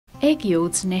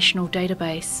AgYields National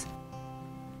Database.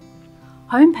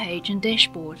 Homepage and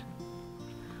dashboard.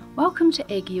 Welcome to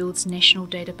AgYields National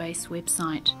Database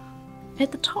website.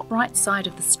 At the top right side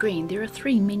of the screen there are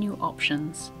three menu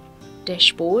options: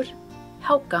 Dashboard,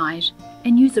 Help Guide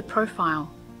and User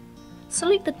Profile.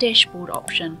 Select the Dashboard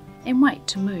option and wait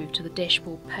to move to the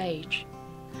dashboard page.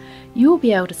 You will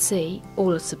be able to see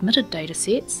all the submitted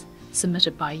datasets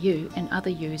submitted by you and other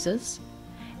users,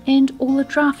 and all the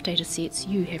draft datasets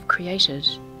you have created.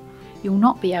 You'll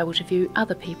not be able to view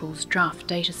other people's draft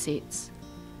datasets.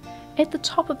 At the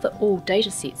top of the All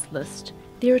Datasets list,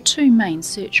 there are two main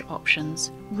search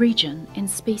options, Region and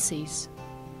Species.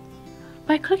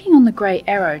 By clicking on the grey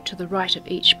arrow to the right of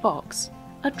each box,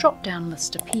 a drop-down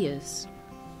list appears.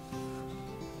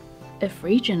 If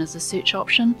Region is a search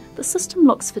option, the system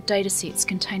looks for datasets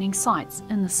containing sites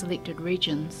in the selected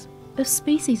regions. If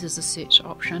Species is a search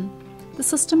option, the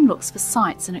system looks for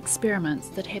sites and experiments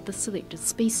that have the selected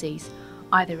species,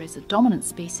 either as a dominant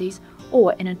species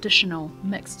or an additional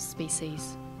mixed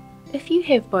species. If you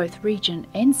have both region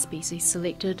and species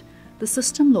selected, the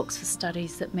system looks for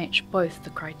studies that match both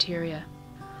the criteria.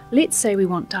 Let's say we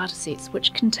want datasets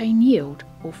which contain yield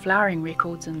or flowering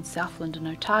records in Southland and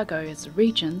Otago as the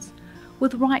regions,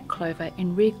 with white clover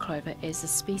and red clover as the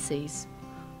species.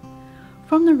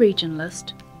 From the region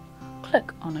list,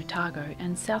 click on Otago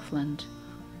and Southland.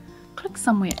 Click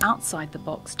somewhere outside the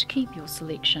box to keep your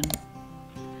selection.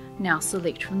 Now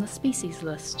select from the species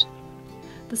list.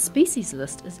 The species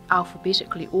list is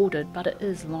alphabetically ordered, but it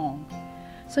is long,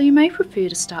 so you may prefer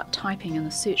to start typing in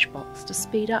the search box to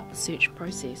speed up the search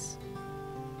process.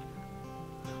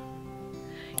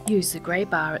 Use the grey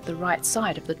bar at the right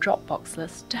side of the Dropbox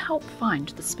list to help find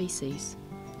the species.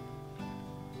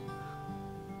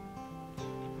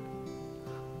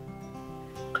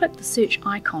 Click the search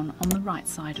icon on the right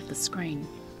side of the screen.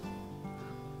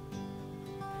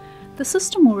 The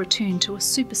system will return to a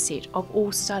superset of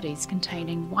all studies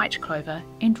containing white clover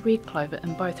and red clover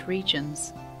in both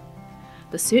regions.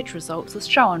 The search results are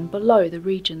shown below the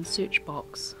region search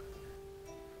box.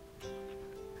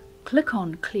 Click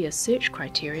on Clear Search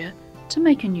Criteria to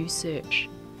make a new search.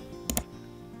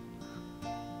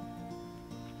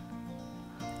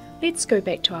 Let's go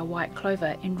back to our white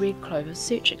clover and red clover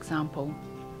search example.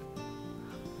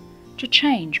 To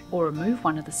change or remove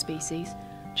one of the species,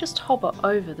 just hover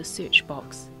over the search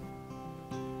box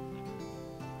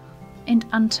and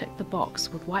untick the box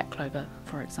with white clover,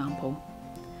 for example.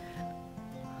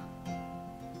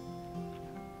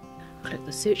 Click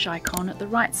the search icon at the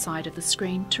right side of the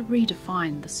screen to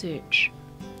redefine the search.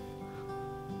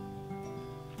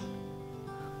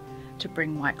 To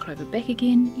bring white clover back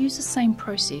again, use the same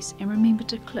process and remember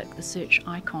to click the search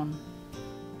icon.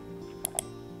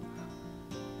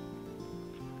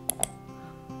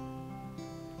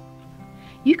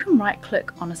 You can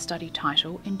right-click on a study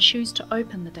title and choose to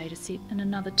open the dataset in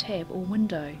another tab or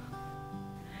window.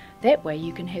 That way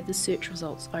you can have the search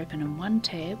results open in one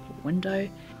tab or window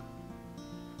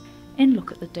and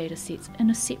look at the datasets in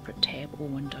a separate tab or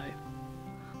window.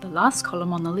 The last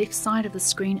column on the left side of the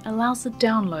screen allows the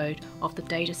download of the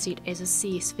dataset as a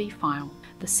CSV file.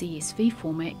 The CSV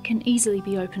format can easily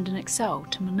be opened in Excel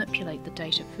to manipulate the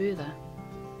data further.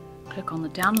 Click on the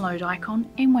download icon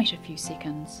and wait a few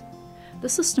seconds. The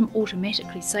system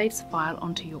automatically saves the file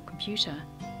onto your computer.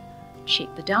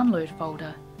 Check the download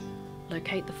folder,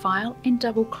 locate the file and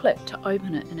double-click to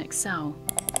open it in Excel.